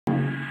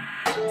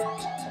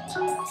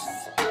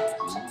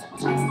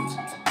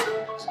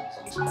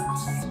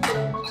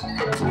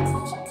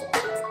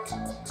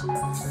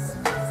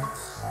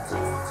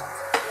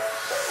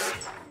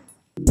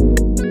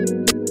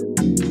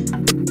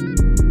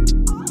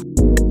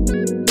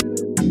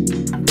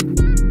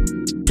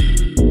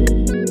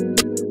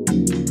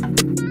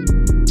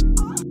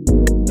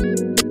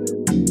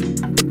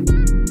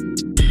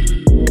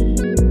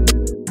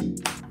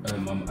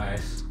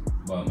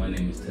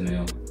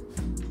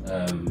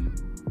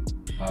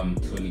I'm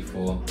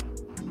 24.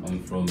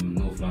 I'm from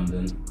North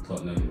London,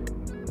 Tottenham.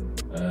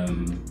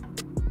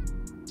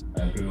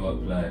 I grew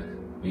up like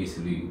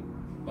basically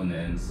on the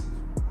ends,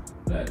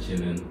 like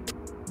chilling,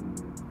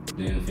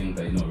 doing things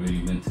that you're not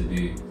really meant to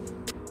do.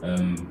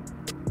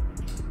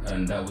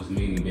 And that was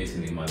mainly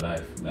basically my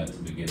life, like to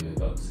begin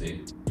with, I would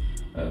say.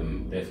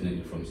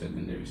 Definitely from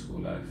secondary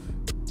school life.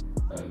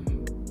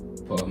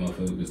 Part of my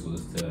focus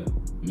was to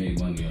make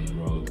money on the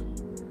road,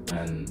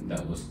 and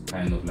that was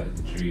kind of like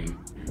the dream.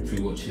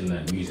 Through watching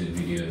like music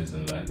videos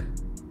and like,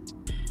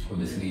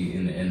 obviously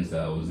in the ends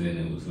that I was in,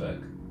 it was like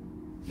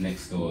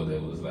next door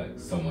there was like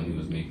someone who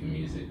was making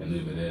music, and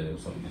over there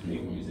was someone who was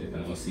making music,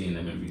 and I was seeing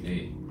them every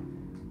day.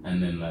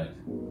 And then like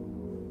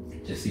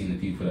just seeing the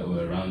people that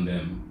were around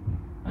them,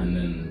 and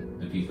then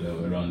the people that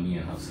were around me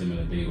and how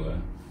similar they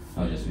were,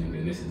 I was just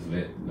thinking, this is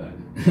lit, like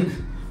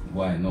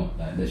why not?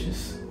 Like let's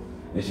just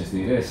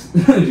do this.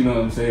 Do you know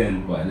what I'm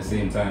saying? But at the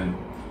same time,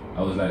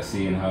 I was like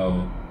seeing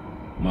how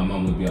my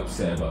mum would be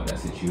upset about that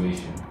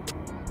situation.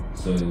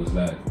 So it was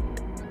like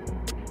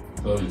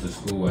going to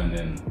school and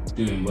then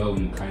doing well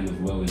and kind of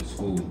well in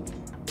school,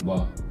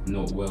 but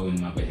not well in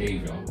my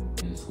behaviour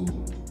in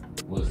school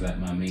was like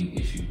my main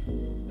issue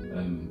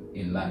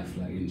in life,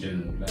 like in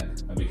general. Like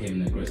I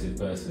became an aggressive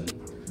person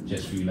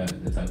just through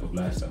like the type of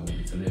lifestyle I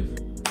wanted to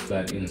live.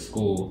 Like in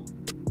school,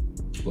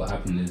 what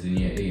happened is in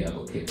year 8 I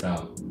got kicked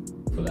out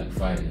for like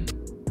fighting,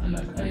 and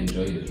like I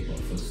enjoyed it, but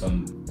for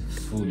some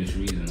foolish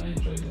reason I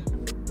enjoyed it.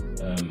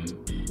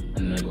 And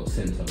then I got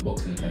sent to a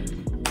boxing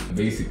academy.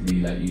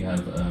 Basically, like you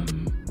have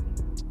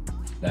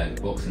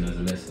like boxing as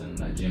a lesson,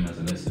 like gym as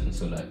a lesson.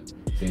 So like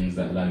things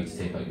that allow you to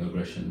take out your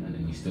aggression, and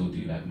then you still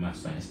do like math,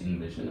 science,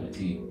 English, and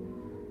IT.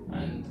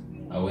 And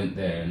I went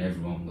there, and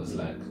everyone was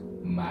like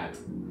mad.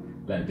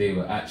 Like they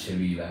were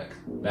actually like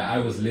I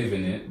was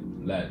living it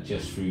like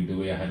just through the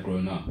way I had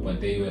grown up,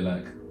 but they were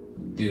like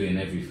doing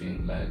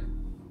everything. Like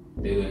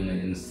they were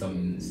in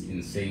some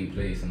insane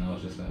place, and I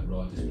was just like,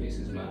 bro, this place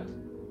is mad.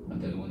 I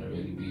don't want to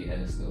really be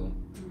here still.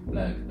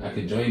 Like I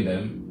could join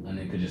them and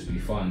it could just be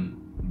fun,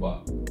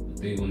 but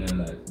they want to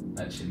like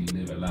actually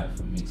live a life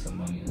and make some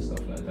money and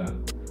stuff like that.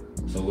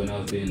 So when I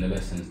was doing the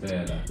lessons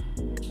there, like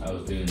I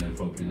was doing them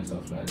properly and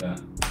stuff like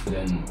that.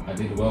 Then I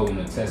did well in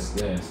the test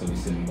there, so they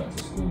sent me back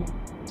to school.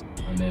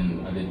 And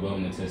then I did well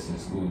in the test in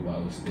school, but I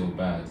was still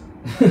bad.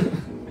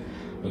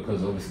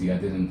 Because obviously I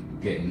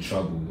didn't get in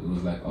trouble. It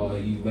was like, oh,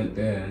 you went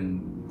there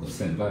and got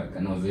sent back,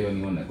 and I was the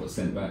only one that got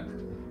sent back.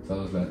 So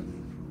I was like,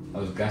 I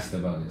was gassed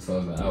about it. So I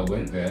was like, I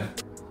went there,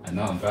 and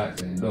now I'm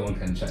back, and no one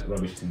can chat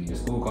rubbish to me. The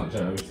school can't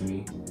chat rubbish to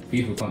me.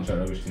 People can't chat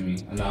rubbish to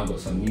me. And now I've got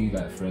some new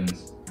like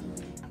friends.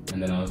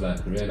 And then I was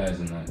like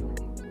realizing like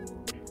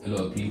a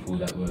lot of people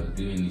that were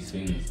doing these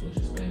things were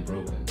just very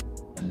broken.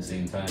 At the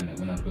same time, like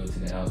when I'd go to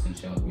their house and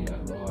shit, I'd be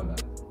like, raw, like,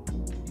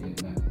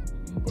 yeah, like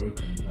you're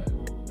broken.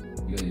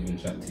 Like you don't even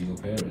chat to your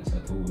parents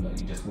at all. Like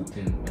you just walked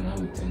in, and I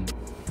walked in,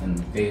 and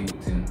they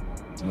walked in,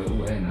 and we're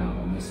all here now,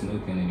 and we're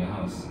smoking in your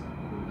house.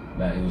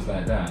 Like it was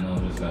like that, and I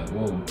was just like,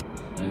 whoa.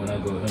 And when I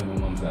go home, my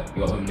mum's like,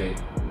 you're home late,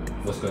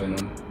 what's going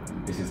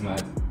on? This is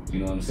mad. You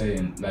know what I'm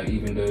saying? Like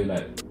even though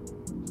like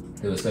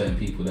there were certain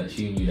people that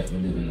she knew that were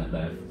living that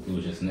life, it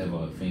was just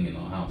never a thing in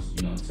our house,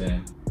 you know what I'm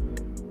saying?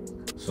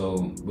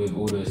 So with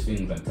all those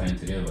things like tying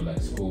together,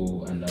 like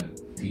school and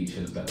like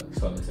teachers that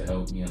started to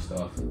help me and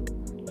stuff,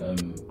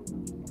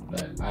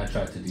 like I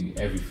tried to do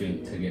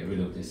everything to get rid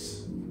of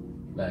this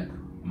like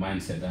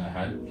mindset that I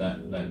had,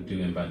 that like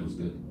doing bad was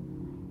good.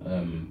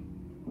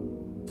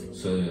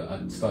 So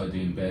I started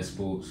doing bare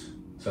sports.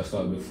 So I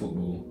started with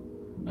football,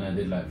 and I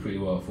did like pretty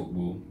well at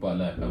football, but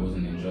like I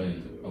wasn't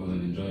enjoying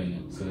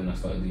it. So then I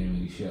started doing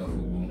really shit at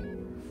football.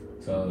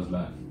 So I was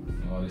like,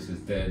 oh, this is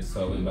dead.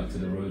 So I went back to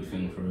the road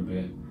thing for a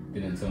bit.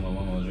 Didn't tell my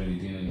mum I was really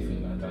doing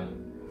anything like that.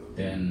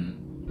 Then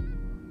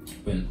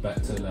went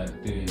back to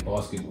like doing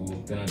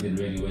basketball. Then I did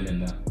really well in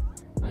that.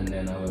 And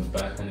then I went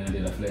back and then I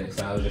did athletics.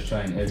 So I was just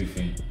trying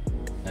everything.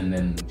 And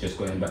then just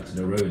going back to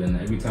the road, and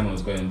every time I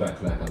was going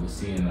back, like I was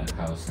seeing like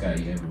how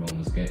scatty everyone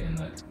was getting,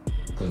 like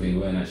because they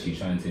weren't actually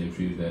trying to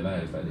improve their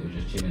lives, like they were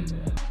just chilling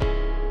there.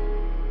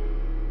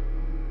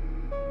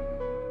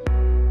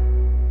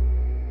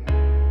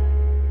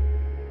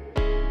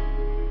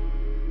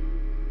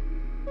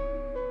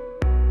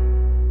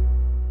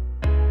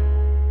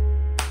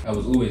 I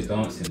was always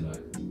dancing,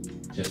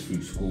 like just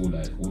through school,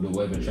 like all the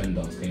whatever trend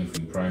dance came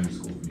through primary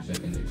school, through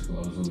secondary school,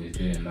 I was always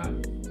doing that.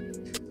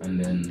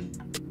 And then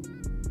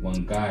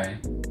one guy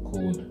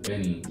called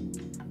Benny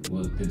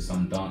did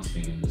some dance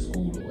thing in the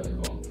school or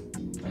whatever,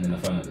 and then I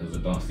found out there was a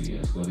dance studio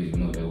in school. I didn't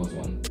even know there was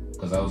one,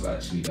 because I was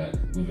actually like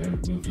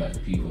with like the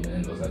people in the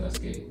end, I was like, that's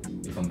gay.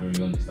 If I'm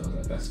very honest, I was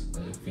like, that's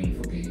a thing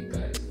for gay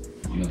guys.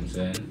 You know what I'm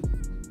saying?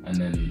 And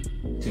then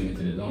took me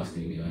to the dance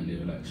studio and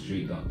they were like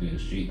doing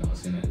street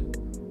dance in it.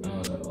 And I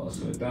was like, oh,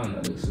 slow it down,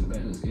 that looks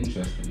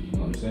interesting, you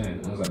know what I'm saying?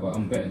 And I was like, but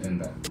I'm better than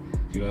that.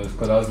 You know,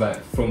 because I was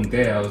like, from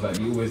there, I was like,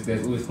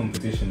 there's always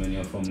competition when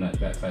you're from like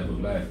that type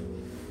of life.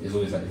 It's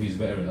always like, who's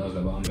better? And I was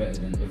like, well, I'm better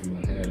than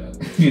everyone here,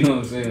 like, you know what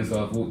I'm saying?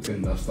 So I've walked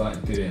in, I've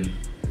started doing,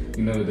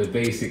 you know, the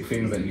basic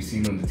things that you've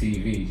seen on the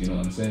TV, you know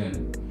what I'm saying?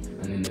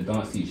 And then the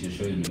dance teacher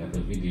showed me like a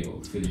video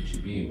of Philip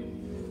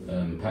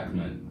Shabib,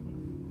 Pac-Man,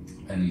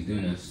 and he's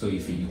doing a So You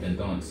Think You Can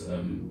Dance,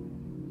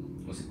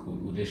 what's it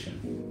called,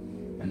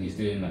 audition. And he's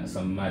doing like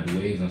some mad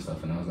waves and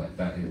stuff, and I was like,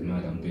 that is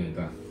mad, I'm doing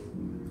that.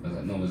 I was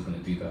like, no one's gonna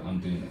do that, I'm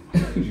doing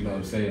it. You know what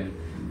I'm saying?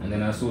 And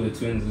then I saw the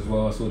twins as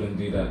well, I saw them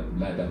do that,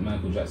 like that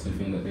Michael Jackson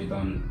thing that they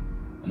done.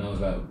 And I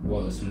was like,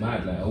 well, it's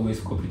mad. Like, I always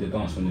copy the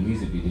dance from the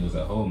music videos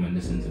at home and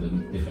listen to the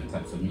different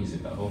types of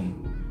music at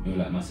home. You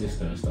know, like my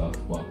sister and stuff.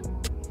 But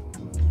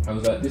I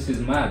was like, this is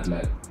mad.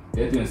 Like,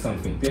 they're doing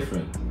something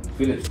different.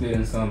 Philip's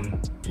doing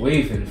some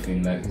waving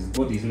thing. Like, his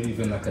body's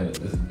moving like a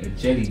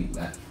jelly.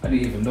 Like, I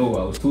didn't even know what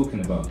I was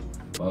talking about.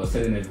 But I was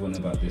telling everyone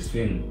about this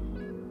thing.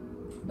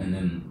 And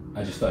then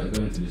I just started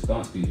going to this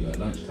dance studio at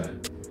lunchtime.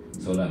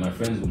 So, like, my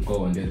friends would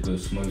go and they'd go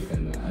smoke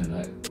and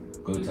like,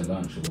 go to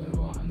lunch or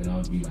whatever, and then I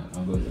would be like,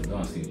 I'm going to the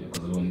dance studio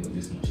because I've only got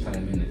this much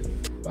time in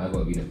it, but I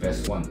gotta be the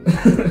best one.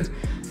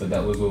 So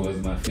that was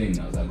always my thing.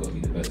 I was like, I gotta be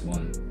the best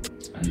one.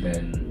 And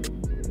then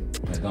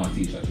the dance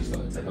teacher actually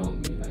started to help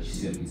me. Like, she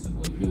sent me some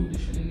Boy Blue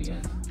audition in the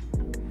end,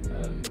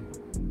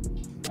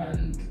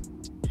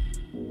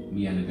 and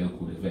me and a girl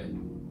called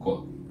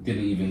Yvette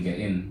didn't even get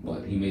in,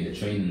 but he made a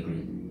training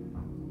group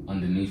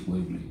underneath Boy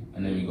Blue,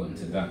 and then we got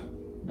into that.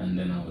 And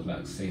then I was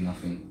like, say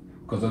nothing,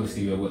 because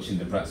obviously we were watching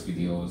the Bratz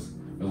videos.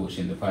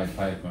 Watching the Pied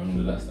Piper and all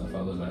of that stuff,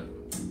 I was like,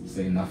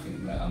 say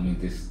nothing. Like, I mean,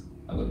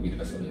 I've got to be the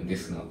best one in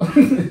this now.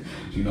 Do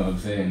you know what I'm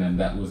saying? And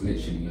that was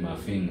literally my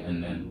thing.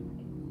 And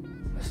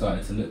then I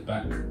started to look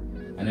back,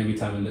 and every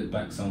time I looked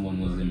back,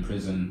 someone was in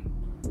prison,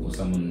 or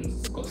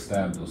someone got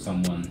stabbed, or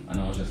someone,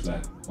 and I was just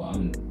like, well,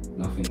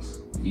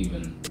 nothing's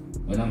even,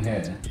 when I'm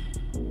here,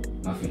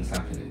 nothing's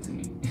happening to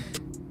me.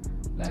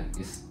 Like,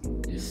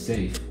 it's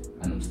safe,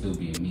 and I'm still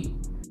being me.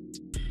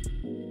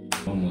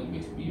 Mum wanted me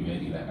to be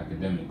ready, like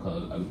academic,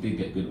 because I did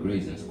get good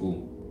grades in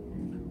school,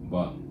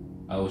 but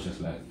I was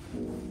just like,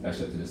 dashed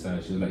up to the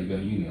side. She was like, you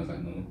going to uni? I was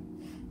like, no.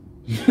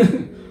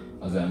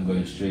 I was like, I'm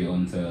going straight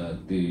on to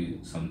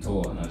do some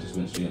tour, and I just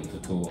went straight on to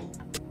tour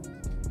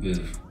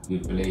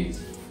with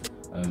Blaze,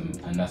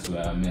 and that's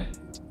where I met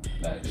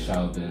like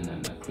Sheldon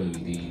and like Chloe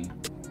Dean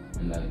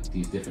and like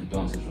these different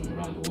dancers from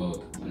around the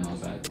world, and I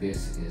was like,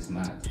 this is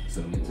mad.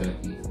 So I'm in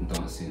Turkey, I'm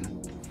dancing.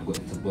 I got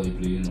into Boy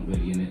Blue, not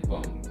really in it,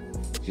 but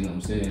do you know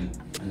what I'm saying?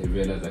 And they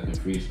realised I can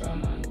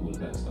freestyle now and all of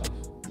that stuff.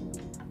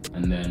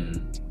 And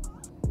then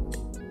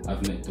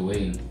I've met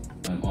Dwayne,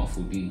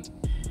 Artful D,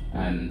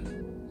 and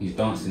he's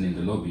dancing in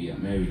the lobby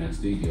at Maryland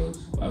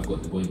Studios. I've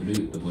got the Boy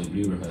Blue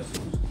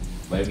rehearsals.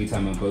 But every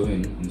time I go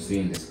in, I'm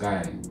seeing this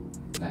guy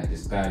with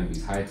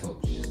his high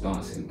tops just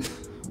dancing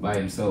by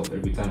himself.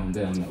 Every time I'm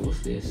there, I'm like, what's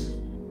this?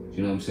 Do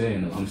you know what I'm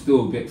saying? I'm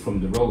still a bit from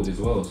the road as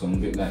well, so I'm a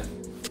bit like,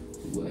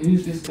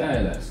 who's this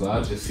guy? Like, so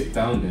I'll just sit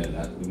down there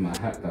like with my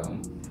hat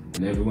down.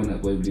 And everyone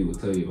at Boy Blue will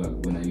tell you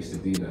about when I used to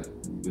do that,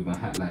 with my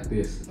hat like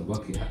this, a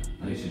bucket hat.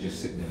 I used to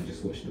just sit there and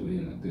just watch the way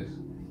like this.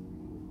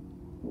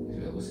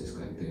 Like, what's this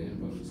guy doing?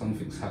 But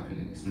something's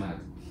happening, it's mad.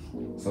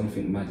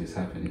 Something mad is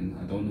happening.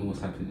 I don't know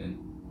what's happening,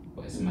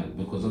 but it's mad.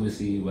 Because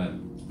obviously, like,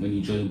 when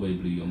you join Boy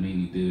Blue, you're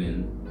mainly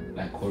doing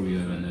like choreo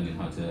and learning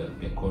how to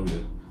get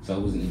choreo. So I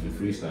wasn't even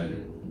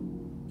freestyling.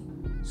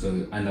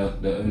 So, and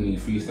the only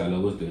freestyle I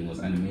was doing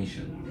was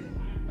animation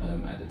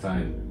at the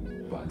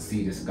time. But I'd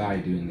see this guy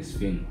doing this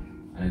thing,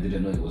 and I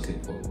didn't know it was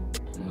hip hop.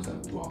 And I was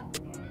like, wow,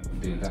 I'm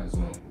doing that as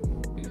well.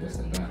 Be the best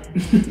at that.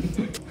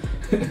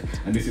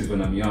 And this is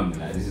when I'm young,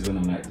 like, this is when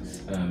I'm like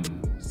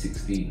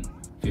 15,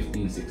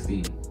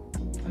 16.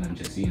 And I'm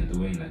just seeing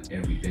Dwayne like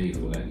every day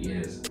for like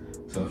years.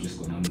 So I've just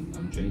gone,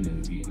 I'm training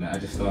with you. Like, I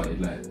just started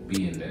like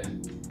being there,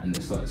 and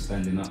then started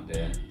standing up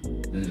there,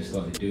 then just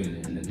started doing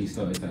it. And then he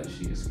started to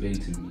actually explain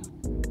to me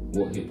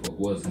what hip hop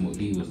was and what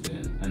he was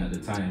doing. And at the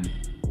time,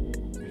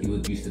 he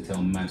used to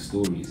tell mad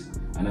stories.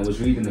 And I was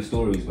reading the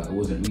stories, but I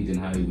wasn't reading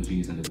how he was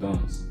using the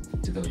dance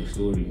to tell the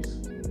stories.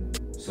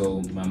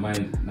 So my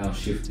mind now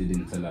shifted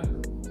into like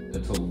the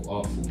total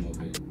art form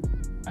of it.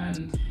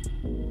 And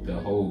the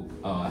whole,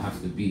 oh, I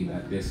have to be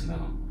like this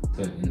now,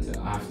 turned into,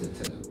 I have to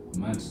tell a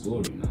mad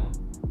story now.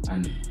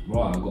 And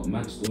raw, I got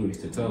mad stories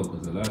to tell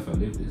because the life I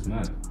lived is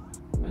mad.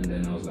 And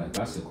then I was like,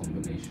 that's a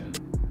combination.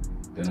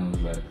 Then I was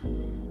like,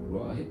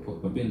 raw, hip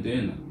hop, I've been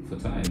doing that for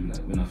time.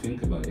 Like, when I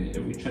think about it,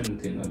 every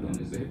trend thing I've done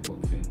is a hip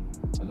hop thing.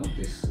 I love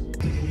this.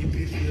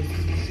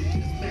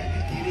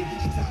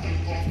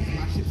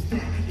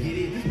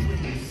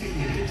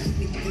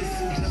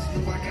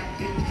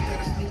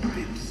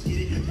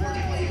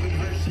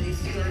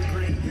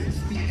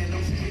 Speaking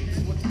on streets,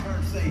 what the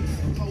term say?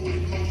 Poet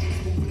emotions,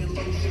 moving in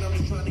lotion. I'm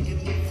just trying to get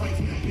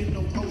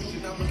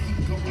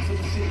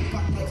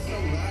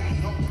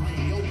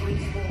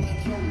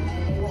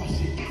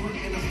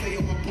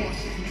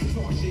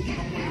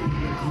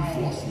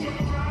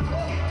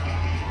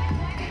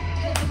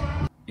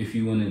if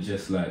you want to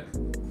just like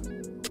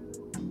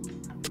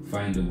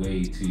find a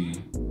way to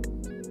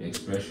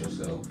express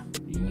yourself,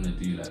 you want to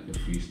do like a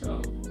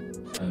freestyle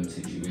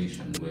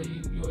situation where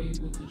you're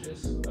able to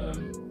just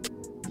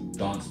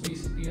dance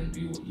basically and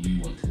do what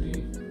you want to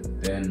do,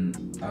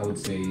 then I would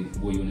say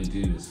what you want to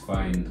do is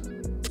find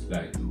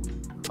like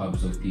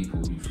hubs of people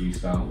who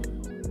freestyle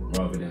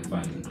rather than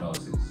finding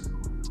classes.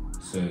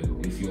 So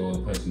if you're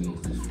a person who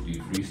wants to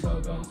do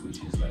freestyle dance,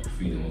 which is like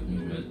freedom of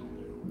movement,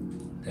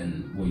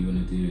 then what you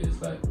want to do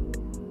is like,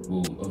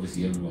 well,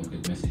 obviously everyone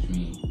could message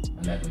me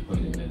and I can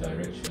point them in a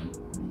direction,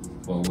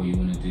 but what you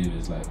want to do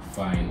is like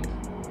find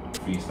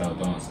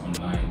freestyle dance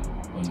online,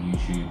 on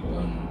YouTube,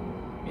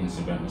 on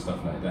Instagram and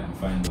stuff like that, and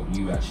find what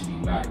you actually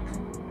like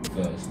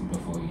first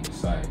before you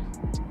decide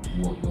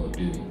what you're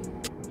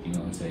doing. You know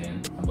what I'm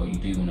saying? But you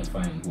do want to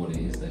find what it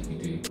is that you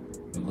do,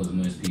 because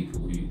most people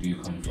who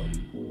do come from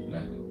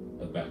like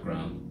a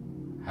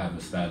background have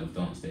a style of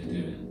dance they're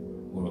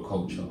doing, or a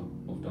culture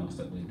of dance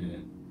that they're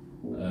doing.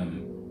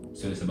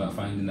 So it's about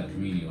finding that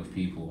community of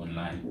people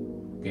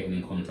online, getting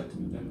in contact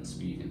with them and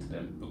speaking to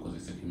them, because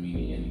it's a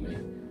community anyway.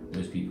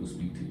 Most people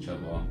speak to each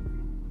other.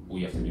 All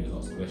you have to do is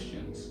ask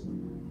questions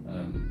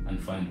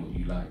and find what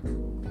you like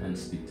and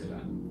stick to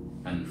that.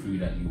 And through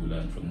that you will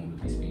learn from all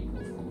of these people,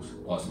 of course.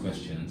 Ask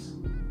questions.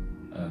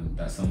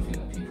 That's something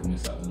that people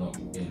miss out a lot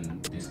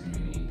in this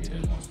community. They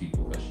don't ask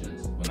people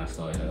questions. When I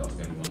started, I asked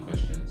everyone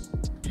questions.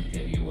 And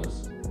here he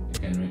was,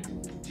 Henrik,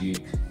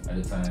 Duke at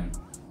the time,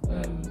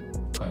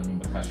 can't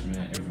remember,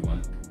 Kashmir,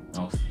 everyone.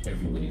 Asked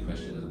everybody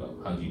questions about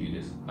how do you do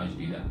this, how do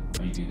you do that,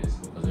 how do you do this,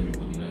 because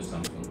everybody knows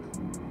something.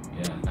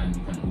 Yeah, and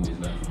you can always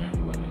learn from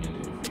everyone when you're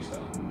doing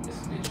freestyle.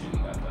 It's literally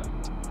like that.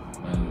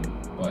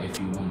 But if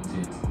you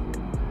wanted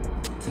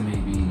to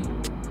maybe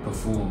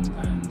perform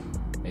and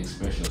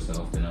express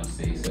yourself, then I'd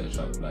say search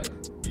up like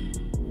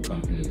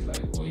companies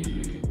like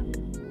Oibu,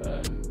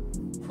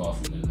 Far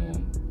From The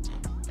Norm,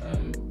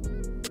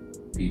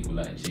 people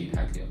like Jade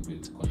Hackett are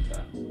good to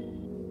contact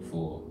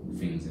for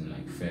things in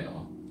like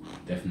theatre.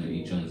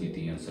 Definitely John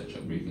Z.D. and search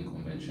up Breaking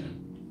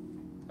Convention,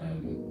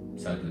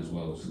 Sadler's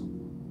Wells,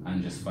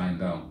 and just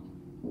find out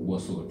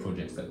what sort of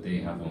projects that they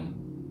have on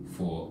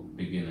for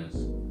beginners,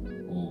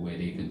 or where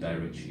they can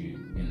direct you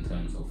in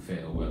terms of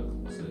theatre work,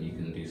 so that you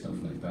can do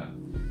stuff like that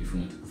if you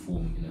want to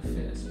perform in a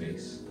theatre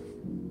space.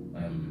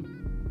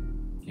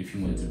 If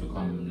you wanted to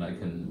become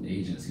like an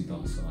agency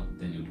dancer,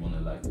 then you'd want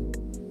to like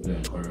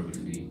learn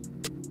choreography.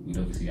 We'd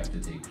obviously have to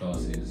take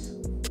classes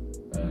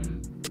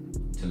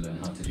to learn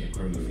how to get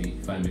choreography.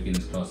 Find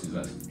beginners classes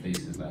at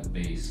places like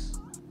Base,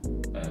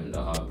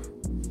 The Hub,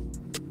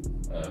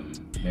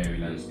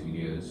 Maryland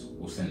Studios,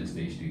 or Centre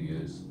Stage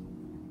Studios.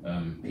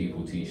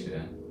 People teach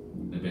there.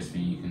 The best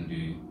thing you can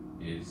do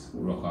is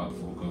rock up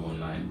or go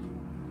online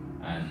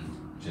and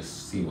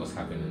just see what's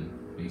happening.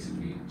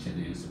 Basically, check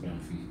the Instagram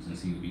feeds and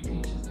see who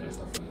teaches there and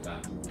stuff like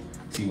that.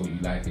 See what you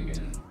like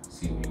again,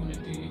 see what you want to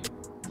do,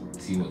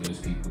 see what those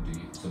people do.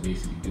 So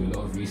basically, do a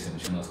lot of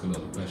research and ask a lot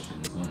of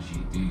questions once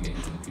you do get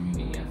into the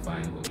community and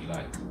find what you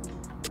like.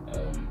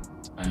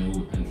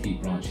 And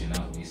keep branching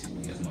out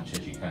basically as much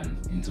as you can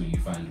until you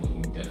find what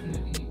you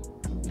definitely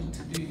want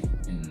to do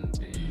in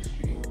the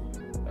industry.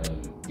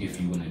 If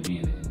you want to be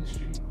in the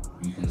industry,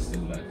 you can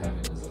still like have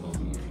it as a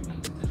hobby if you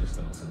wanted to just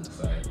dance on the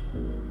side.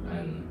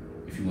 And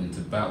if you wanted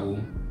to battle,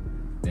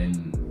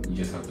 then you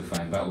just have to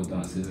find battle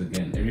dancers.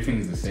 Again, everything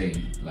is the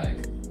same,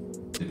 like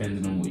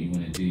depending on what you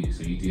want to do.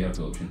 So you do have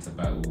the option to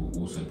battle,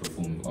 also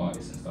perform with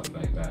artists and stuff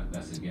like that.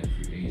 That's again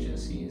through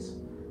agencies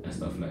and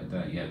stuff like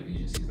that. You have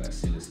agencies like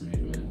Silas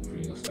Movement,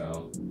 Free Your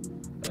Style.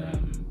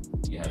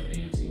 You have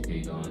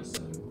AMCK Dance,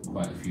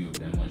 quite a few of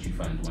them. Once you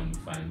find one, you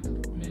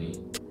find many.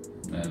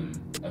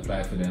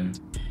 Apply for them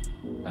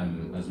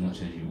as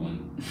much as you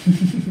want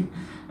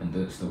and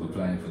don't stop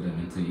applying for them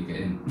until you get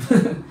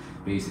in.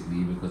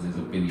 Basically, because there's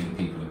a billion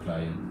people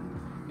applying.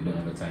 You don't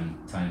have a time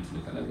to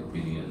look at like a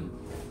billion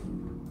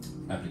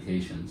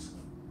applications.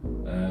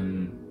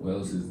 What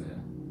else is there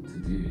to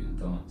do in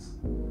dance?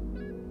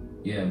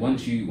 Yeah,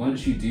 once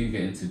you do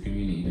get into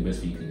community, the best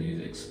thing you can do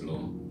is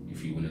explore.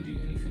 If you want to do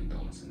anything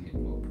dance and hip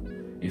hop,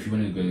 if you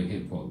want to go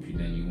hip hop,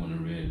 then you want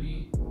to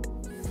really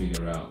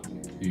figure out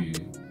who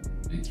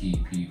the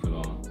key people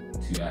are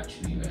to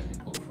actually learn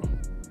hip hop from,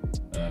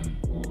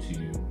 or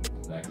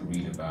to like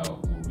read about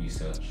or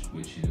research.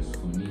 Which is,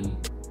 for me,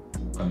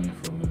 coming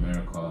from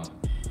America,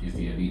 is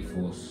the Elite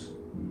Force,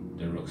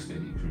 the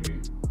Rocksteady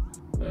crew,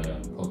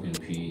 Poppin'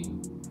 P,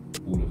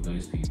 all of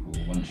those people.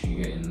 Once you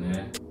get in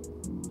there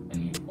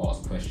and you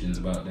ask questions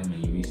about them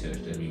and you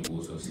research them, you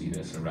also see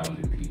their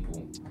surrounding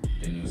people,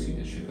 then you'll see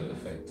the trickle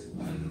effect,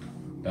 and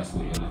that's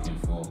what you're looking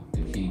for,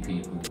 the key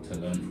people to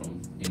learn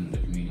from in the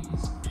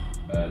communities.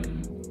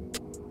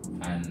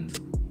 And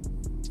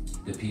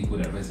the people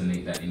that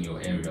resonate that in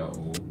your area,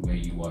 or where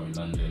you are in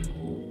London,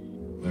 or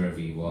wherever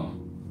you are,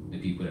 the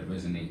people that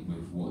resonate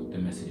with what the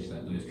message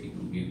that those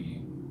people give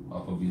you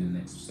are probably the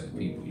next set of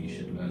people you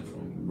should learn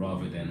from,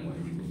 rather than what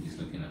everybody's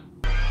looking at.